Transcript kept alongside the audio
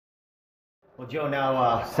Well, Joe,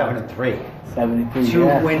 now 7-3. 73. Two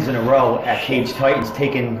wins in a row at Cage Titans,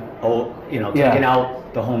 taking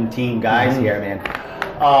out the home team guys here, man.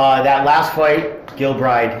 That last fight,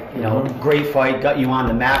 Gilbride, great fight, got you on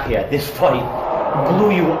the map here. This fight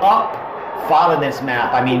blew you up, following this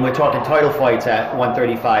map. I mean, we're talking title fights at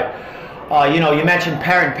 135. You mentioned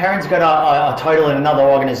Perrin. Perrin's got a title in another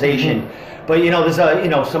organization. But there's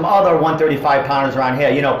some other 135 pounders around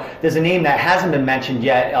here. There's a name that hasn't been mentioned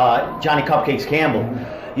yet, Johnny Cupcakes Campbell.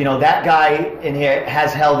 That guy in here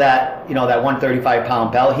has held that that 135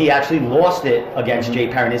 pound belt. He actually lost it against Jay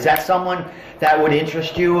Perrin. Is that someone that would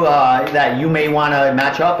interest you, that you may want to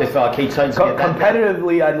match up if Cage Titans get that?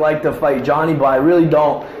 Competitively, I'd like to fight Johnny, but I really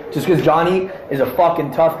don't. Just because Johnny is a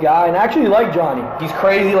fucking tough guy, and I actually like Johnny. He's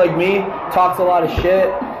crazy like me, talks a lot of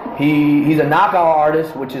shit. He's a knockout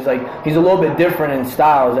artist, which is like, he's a little bit different in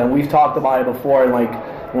styles, and we've talked about it before, and like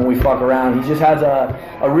when we fuck around. He just has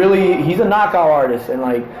he's a knockout artist, and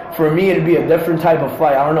like for me it'd be a different type of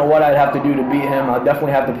fight. I don't know what I'd have to do to beat him. I'd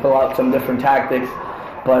definitely have to pull out some different tactics,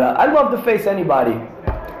 but I'd love to face anybody,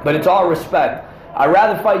 but it's all respect. I'd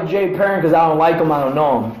rather fight Jay Perrin because I don't like him, I don't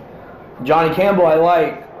know him. Johnny Campbell I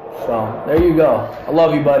like. So, there you go. I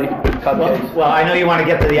love you, buddy. Well, I know you want to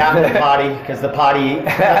get to the after party, because the party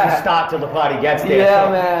doesn't stop till the party gets there. Yeah,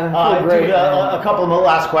 so, man. Great, man. A couple of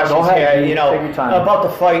last questions ahead, here. Take your time. About the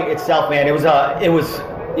fight itself, man. It was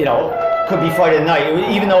could be fight of the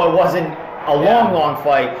night. Even though it wasn't a long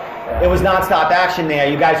fight, it was nonstop action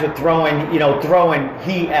there. You guys were throwing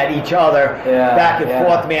heat at each other, back and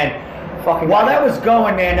forth, man. While that was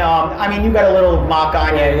going, man, I mean, you got a little mock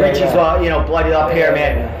on you. Richie's, bloodied up here,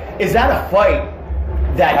 man. Is that a fight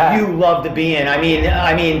that you love to be in? I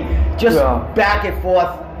mean, just back and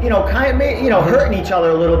forth, kind of, hurting each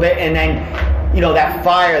other a little bit, and then, that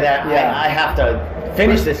fire that I have to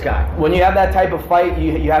finish this guy. When you have that type of fight,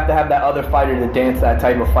 you have to have that other fighter to dance that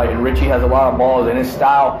type of fight, and Richie has a lot of balls, and his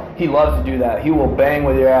style, he loves to do that. He will bang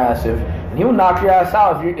with your ass, and he will knock your ass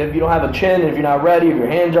out if you don't have a chin, if you're not ready, if your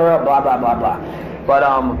hands are up, blah, blah, blah, blah. But,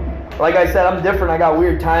 like I said, I'm different. I got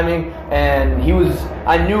weird timing, and I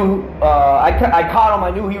caught him. I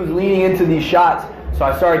knew he was leaning into these shots, so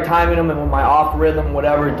I started timing him, and with my off rhythm,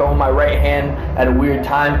 whatever, throwing my right hand at a weird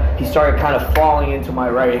time, he started kind of falling into my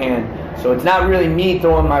right hand. So it's not really me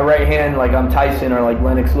throwing my right hand like I'm Tyson or like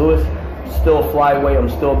Lennox Lewis. I'm still flyweight. I'm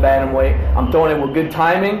still bantamweight. I'm throwing it with good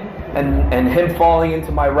timing, and him falling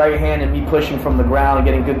into my right hand and me pushing from the ground and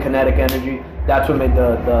getting good kinetic energy. That's what made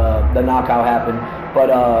the knockout happen. But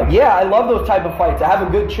I love those type of fights. I have a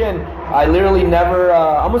good chin. I literally never,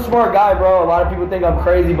 I'm a smart guy, bro. A lot of people think I'm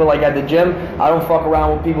crazy, but like at the gym, I don't fuck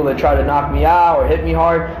around with people that try to knock me out or hit me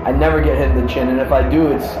hard. I never get hit in the chin, and if I do,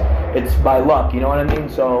 it's by luck, you know what I mean?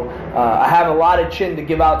 So I have a lot of chin to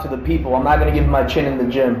give out to the people. I'm not going to give my chin in the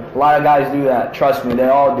gym. A lot of guys do that. Trust me, they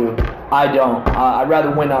all do. I don't. I'd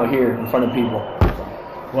rather win out here in front of people.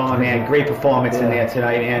 Well, man, great performance in there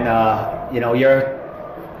tonight, and you're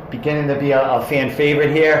beginning to be a fan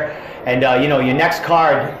favorite here, and your next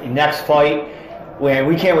card, your next fight, where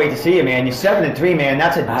we can't wait to see you, man. You're 7-3, man.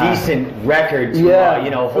 That's a decent record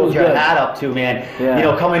to hold your hat up to, man.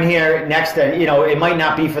 Coming here next, it might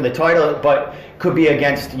not be for the title, but could be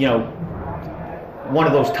against one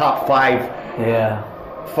of those top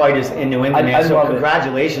 5 fighters in New England, man. So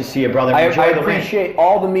congratulations to you, brother. I appreciate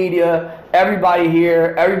all the media, everybody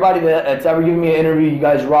here, everybody that's ever given me an interview. You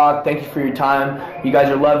guys rock. Thank you for your time. You guys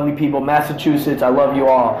are lovely people. Massachusetts, I love you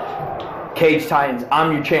all. Cage Titans,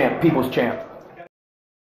 I'm your champ, people's champ.